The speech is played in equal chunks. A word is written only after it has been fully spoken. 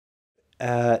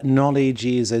knowledge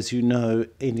is, as you know,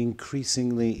 an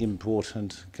increasingly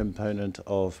important component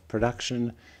of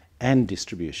production and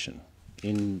distribution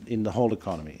in the whole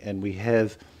economy. And we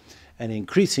have an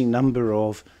increasing number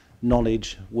of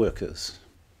knowledge workers.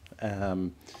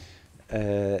 And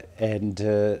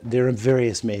there are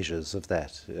various measures of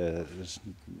that.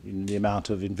 In the amount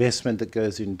of investment that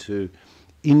goes into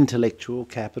intellectual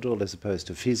capital as opposed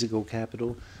to physical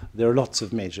capital. There are lots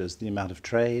of measures, the amount of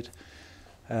trade,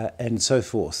 and so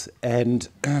forth. And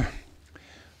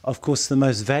of course, the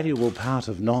most valuable part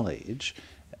of knowledge,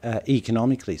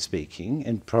 economically speaking,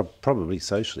 and probably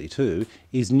socially too,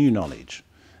 is new knowledge.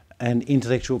 And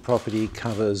intellectual property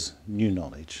covers new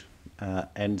knowledge.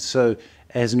 And so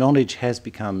as knowledge has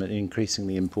become an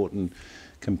increasingly important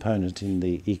component in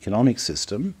the economic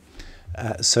system,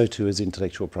 so too is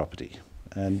intellectual property.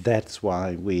 And that's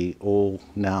why we all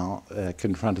now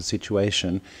confront a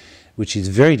situation which is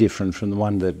very different from the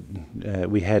one that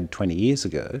we had 20 years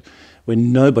ago,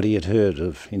 when nobody had heard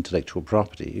of intellectual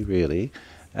property, really,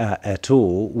 at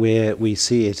all, where we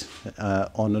see it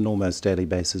on an almost daily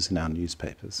basis in our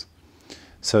newspapers.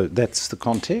 So that's the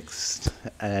context,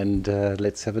 and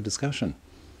let's have a discussion.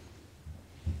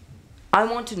 I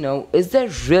want to know, is there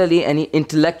really any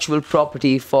intellectual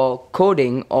property for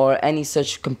coding or any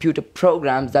such computer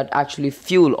programs that actually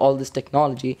fuel all this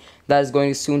technology that is going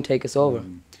to soon take us over?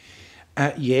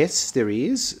 Yes, there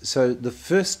is. So the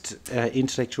first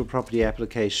intellectual property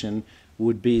application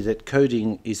would be that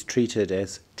coding is treated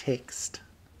as text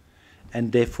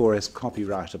and therefore as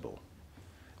copyrightable.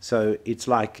 So it's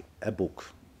like a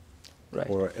book, right,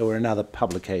 or another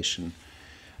publication.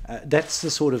 That's the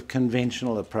sort of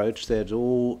conventional approach that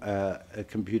all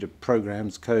computer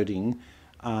programs coding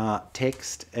are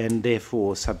text and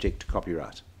therefore subject to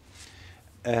copyright.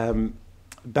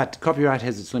 But copyright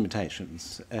has its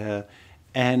limitations.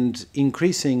 And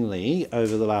increasingly,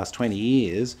 over the last 20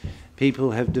 years,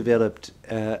 people have developed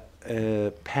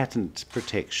patent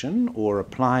protection or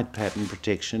applied patent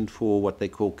protection for what they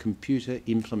call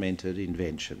computer-implemented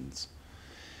inventions.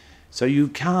 So you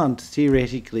can't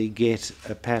theoretically get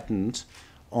a patent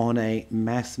on a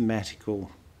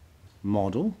mathematical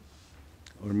model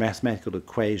or a mathematical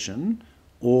equation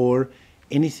or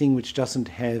anything which doesn't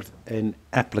have an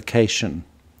application,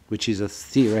 which is a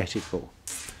theoretical.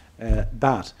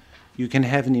 But you can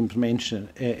have an implementation,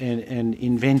 an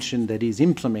invention that is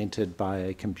implemented by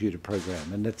a computer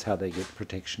program, and that's how they get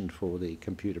protection for the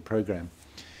computer program.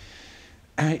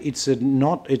 It's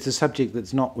a subject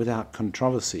that's not without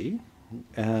controversy,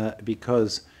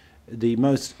 because the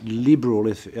most liberal,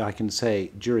 if I can say,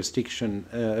 jurisdiction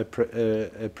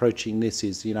approaching this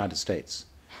is the United States,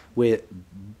 where,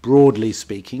 broadly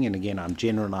speaking, and again I'm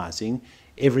generalizing,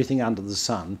 everything under the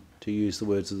sun, to use the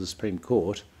words of the Supreme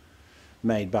Court,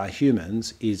 made by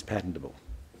humans is patentable.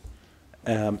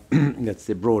 That's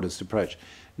their broadest approach.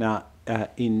 Now,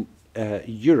 in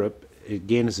Europe,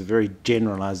 again, it's a very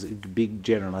big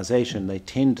generalization. They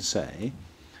tend to say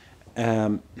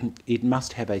it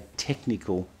must have a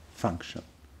technical function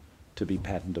to be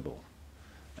patentable.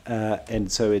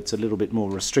 And so it's a little bit more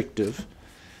restrictive.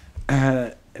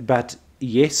 But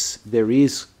yes, there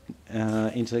is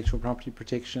intellectual property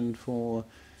protection for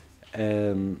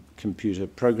computer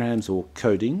programs or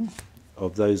coding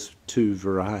of those two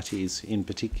varieties in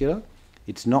particular.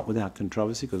 It's not without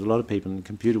controversy, because a lot of people in the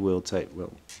computer world say,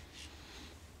 well,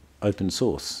 open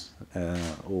source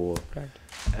or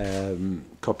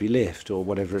copyleft or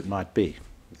whatever it might be,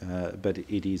 but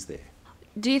it is there.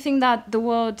 Do you think that the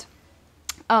world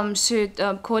should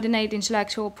coordinate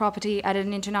intellectual property at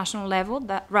an international level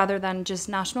rather than just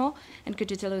national? And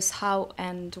could you tell us how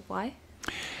and why?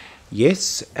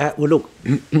 Yes. Well, look,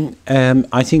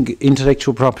 I think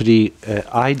intellectual property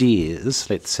ideas,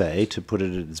 let's say, to put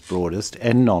it at its broadest,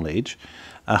 and knowledge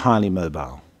are highly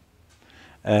mobile.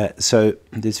 So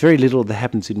there's very little that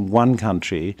happens in one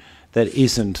country that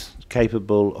isn't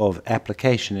capable of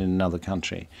application in another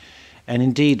country. And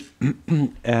indeed,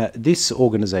 this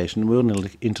organisation, the World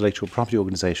Intellectual Property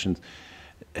Organisation,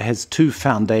 has two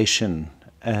foundation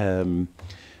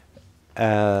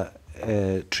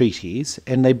treaties,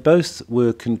 and they both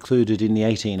were concluded in the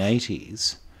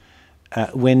 1880s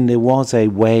when there was a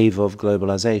wave of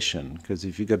globalization. Because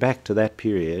if you go back to that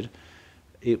period,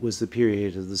 it was the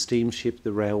period of the steamship,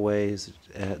 the railways,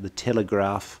 the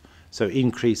telegraph, so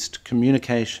increased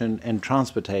communication and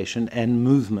transportation and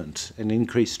movement and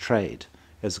increased trade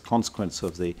as a consequence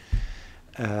of the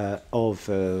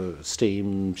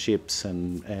steamships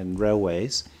and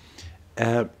railways.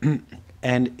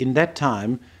 And in that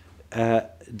time,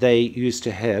 they used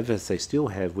to have, as they still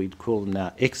have, we'd call them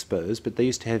now expos, but they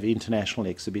used to have international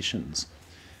exhibitions.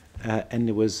 and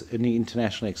there was an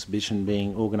international exhibition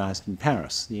being organised in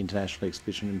Paris, the International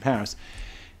Exhibition in Paris.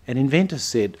 An inventor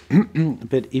said,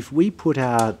 but if we put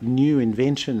our new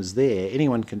inventions there,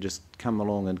 anyone can just come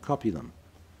along and copy them.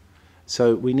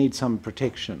 So we need some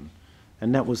protection.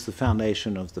 And that was the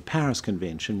foundation of the Paris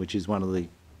Convention, which is one of the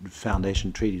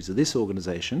foundation treaties of this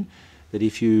organisation, that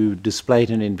if you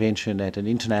displayed an invention at an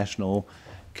international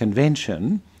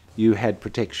convention, you had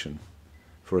protection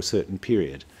for a certain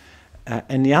period.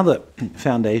 And the other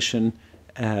foundation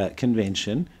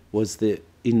convention was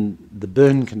in the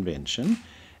Berne Convention,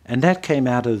 and that came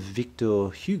out of Victor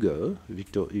Hugo,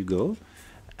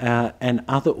 and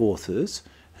other authors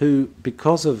who,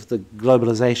 because of the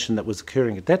globalization that was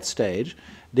occurring at that stage,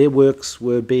 their works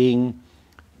were being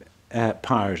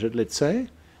pirated, let's say,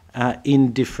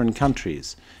 in different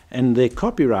countries. And the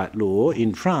copyright law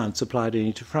in France applied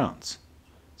only to France.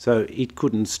 So it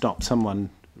couldn't stop someone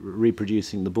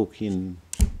reproducing the book in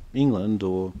England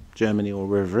or Germany or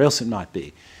wherever else it might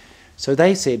be. So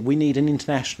they said, we need an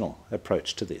international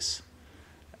approach to this.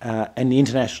 And the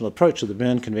international approach of the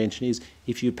Berne Convention is,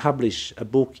 if you publish a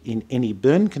book in any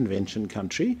Berne Convention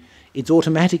country, it's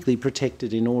automatically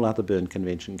protected in all other Berne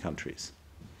Convention countries.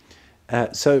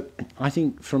 So I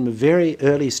think from a very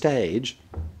early stage,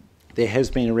 there has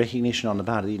been a recognition on the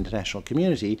part of the international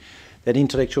community that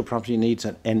intellectual property needs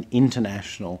an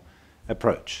international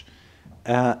approach.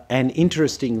 And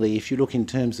interestingly, if you look in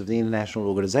terms of the international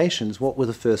organisations, what were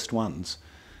the first ones?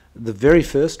 The very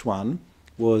first one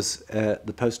was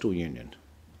the Postal Union,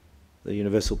 the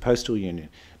Universal Postal Union,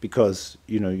 because,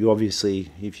 you know, you obviously,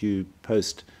 if you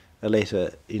post a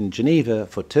letter in Geneva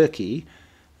for Turkey,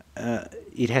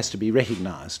 it has to be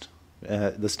recognised.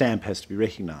 The stamp has to be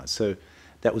recognised. So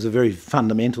that was a very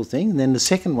fundamental thing. And then the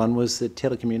second one was the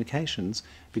telecommunications,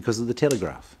 because of the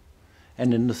telegraph.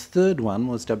 And then the third one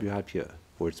was WIPO,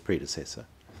 or its predecessor.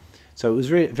 So it was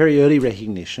very, very early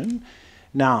recognition.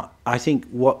 Now, I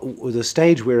think the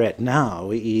stage we're at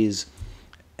now is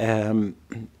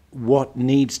what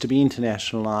needs to be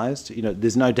internationalised. You know,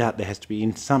 there's no doubt there has to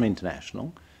be some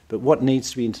international, but what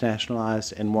needs to be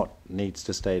internationalised and what needs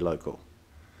to stay local.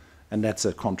 And that's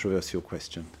a controversial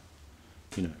question,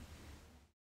 you know.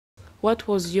 What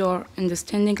was your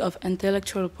understanding of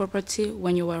intellectual property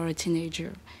when you were a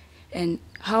teenager? And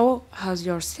how has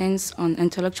your sense on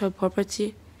intellectual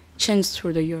property changed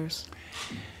through the years?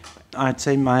 I'd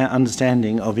say my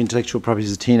understanding of intellectual property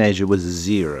as a teenager was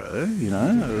zero, you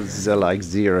know, it was like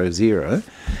 0.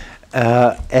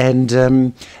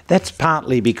 And that's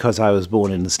partly because I was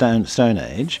born in the Stone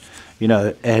Age, you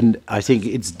know, and I think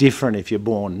it's different if you're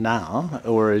born now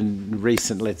or in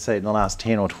recent, let's say, in the last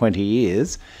 10 or 20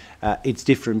 years. It's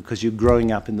different because you're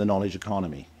growing up in the knowledge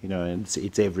economy, you know, and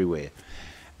it's everywhere.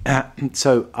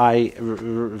 So I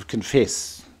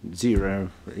confess zero,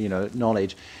 you know,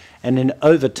 knowledge. And then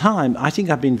over time, I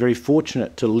think I've been very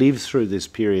fortunate to live through this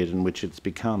period in which it's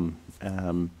become,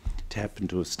 to happen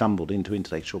to have stumbled into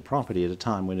intellectual property at a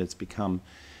time when it's become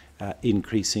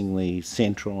increasingly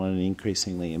central and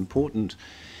increasingly important.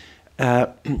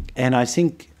 And I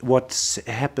think what's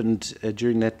happened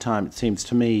during that time, it seems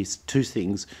to me, is two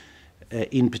things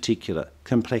in particular.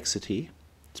 Complexity.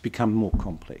 It's become more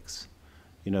complex.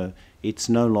 You know, it's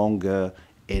no longer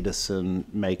Edison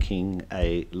making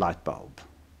a light bulb.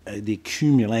 The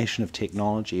accumulation of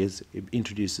technology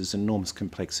introduces enormous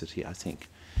complexity, I think.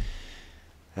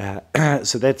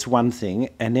 So that's one thing.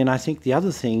 And then I think the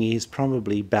other thing is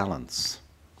probably balance.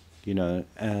 You know,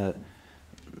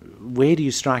 where do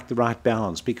you strike the right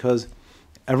balance? Because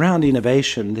around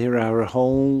innovation, there are a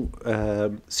whole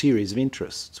series of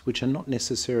interests which are not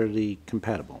necessarily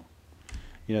compatible.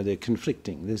 You know, they're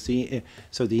conflicting.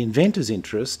 So the inventor's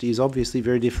interest is obviously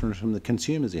very different from the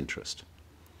consumer's interest.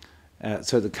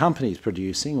 So the companies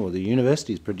producing or the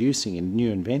universities producing in new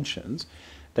inventions,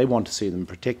 they want to see them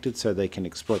protected so they can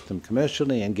exploit them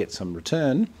commercially and get some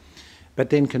return. But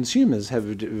then consumers have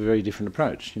a very different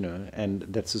approach, you know, and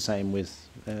that's the same with,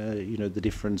 you know, the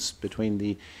difference between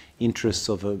the interests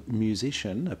of a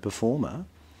musician, a performer,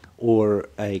 or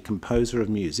a composer of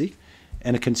music,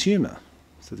 and a consumer.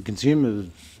 So the consumer's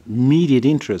immediate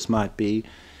interest might be,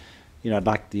 you know, I'd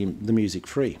like the music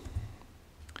free.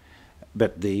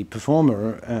 But the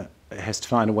performer has to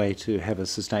find a way to have a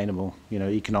sustainable, you know,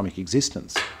 economic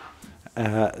existence.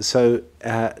 So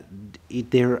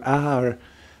there are,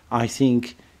 I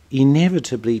think,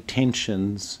 inevitably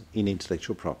tensions in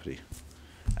intellectual property,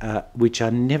 which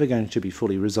are never going to be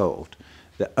fully resolved.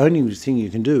 The only thing you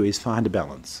can do is find a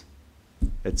balance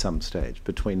at some stage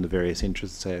between the various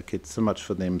interests. Say, okay, it's so much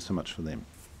for them, so much for them.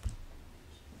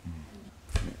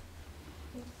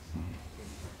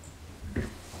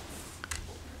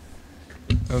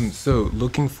 So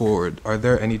looking forward, are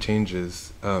there any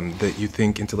changes that you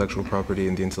think intellectual property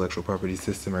and the intellectual property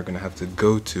system are going to have to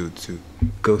go through,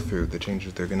 the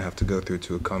changes they're going to have to go through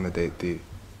to accommodate the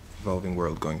evolving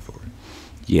world going forward?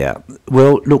 Yeah,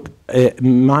 well, look,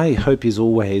 my hope is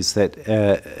always that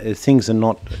things are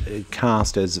not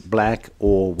cast as black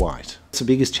or white. The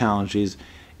biggest challenge is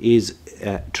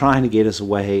trying to get us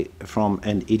away from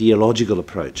an ideological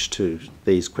approach to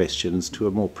these questions to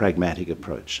a more pragmatic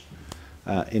approach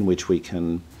in which we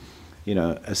can,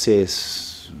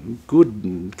 assess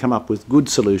and come up with good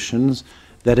solutions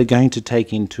that are going to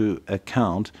take into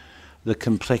account the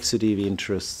complexity of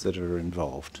interests that are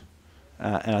involved.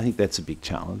 And I think that's a big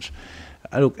challenge.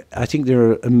 Look, I think there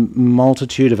are a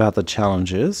multitude of other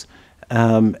challenges,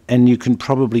 and you can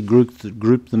probably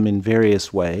group them in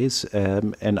various ways.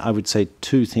 And I would say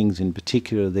two things in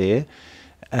particular there.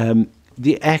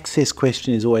 The access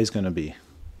question is always going to be,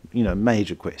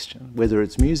 major question, whether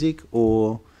it's music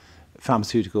or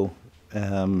pharmaceutical,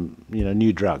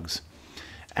 new drugs.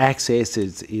 Access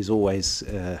is always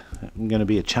going to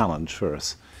be a challenge for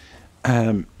us.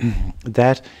 And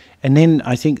then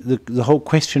I think the whole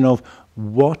question of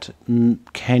what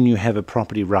can you have a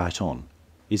property right on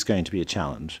is going to be a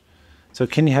challenge. So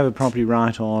can you have a property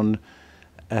right on,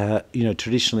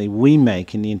 traditionally we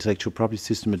make in the intellectual property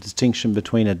system a distinction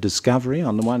between a discovery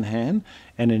on the one hand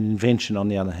and an invention on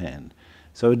the other hand.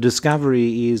 So a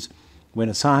discovery is when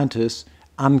a scientist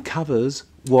uncovers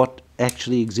what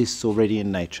actually exists already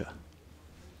in nature.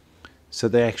 So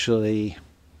they actually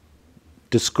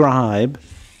describe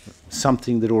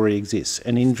something that already exists.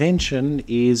 An invention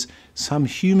is some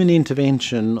human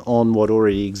intervention on what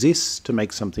already exists to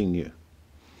make something new.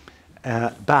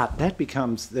 But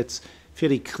that's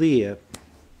fairly clear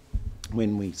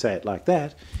when we say it like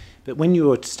that. But when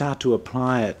you start to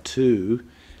apply it to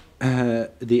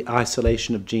the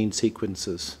isolation of gene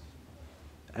sequences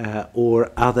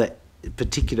or other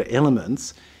particular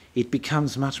elements, it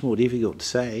becomes much more difficult to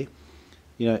say,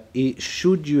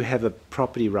 should you have a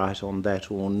property right on that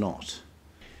or not?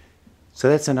 So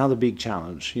that's another big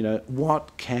challenge.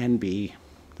 What can be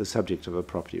the subject of a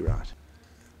property right?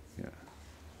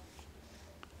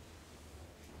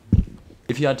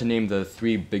 If you had to name the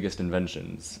 3 biggest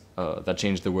inventions that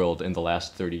changed the world in the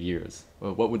last 30 years,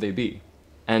 what would they be?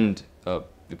 And,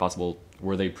 if possible,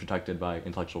 were they protected by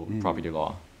intellectual property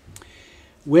law?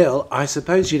 Well, I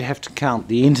suppose you'd have to count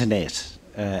the internet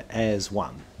as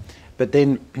one. But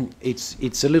then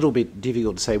it's a little bit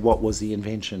difficult to say what was the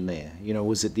invention there.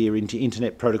 Was it the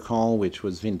Internet Protocol, which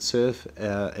was Vint Cerf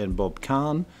and Bob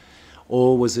Kahn,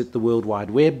 or was it the World Wide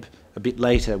Web a bit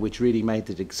later, which really made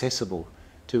it accessible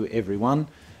to everyone,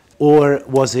 or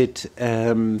was it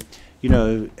some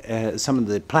of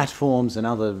the platforms and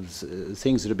other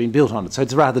things that have been built on it? So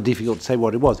it's rather difficult to say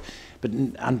what it was. But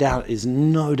there's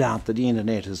no doubt that the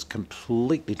internet has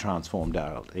completely transformed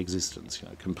our existence,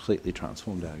 completely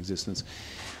transformed our existence.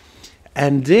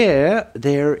 And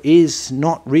there is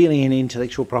not really an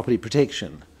intellectual property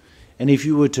protection. And if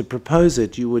you were to propose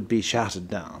it, you would be shouted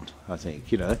down, I think,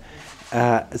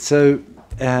 So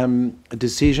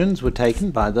decisions were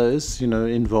taken by those,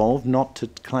 involved not to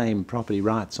claim property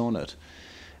rights on it.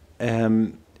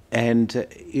 And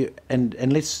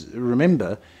let's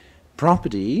remember,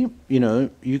 property,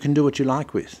 you can do what you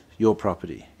like with your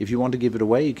property. If you want to give it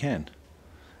away, you can.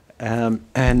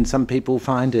 And some people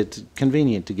find it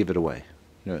convenient to give it away.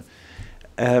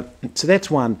 So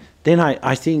that's one. Then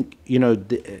I think,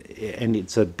 and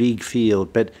it's a big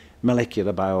field, but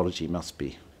molecular biology must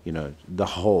be, the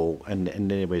whole, and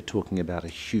then we're talking about a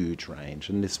huge range,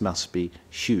 and this must be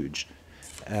huge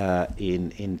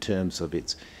in terms of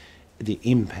the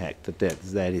impact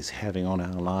that is having on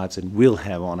our lives and will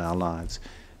have on our lives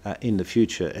in the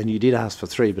future. And you did ask for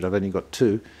 3, but I've only got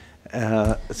 2,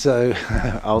 so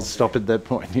I'll stop at that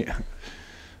point. Yeah.